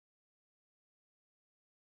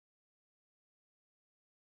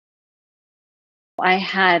I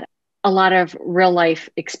had a lot of real life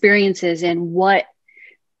experiences in what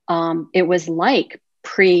it was like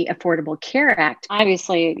pre Affordable Care Act.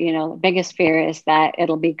 Obviously, the biggest fear is that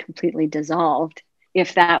it'll be completely dissolved.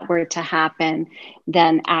 If that were to happen,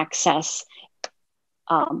 then access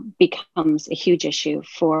becomes a huge issue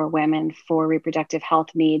for women for reproductive health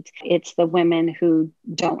needs. It's the women who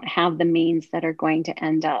don't have the means that are going to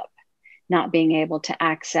end up not being able to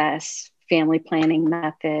access family planning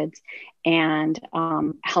methods and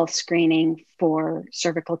health screening for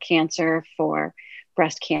cervical cancer, for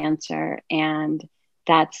breast cancer. And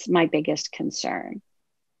that's my biggest concern,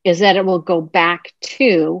 is that it will go back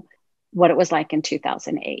to what it was like in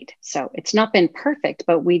 2008. So it's not been perfect,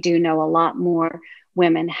 but we do know a lot more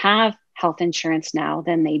women have health insurance now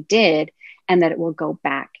than they did, and that it will go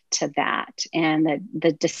back to that, and that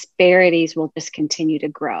the disparities will just continue to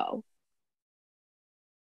grow.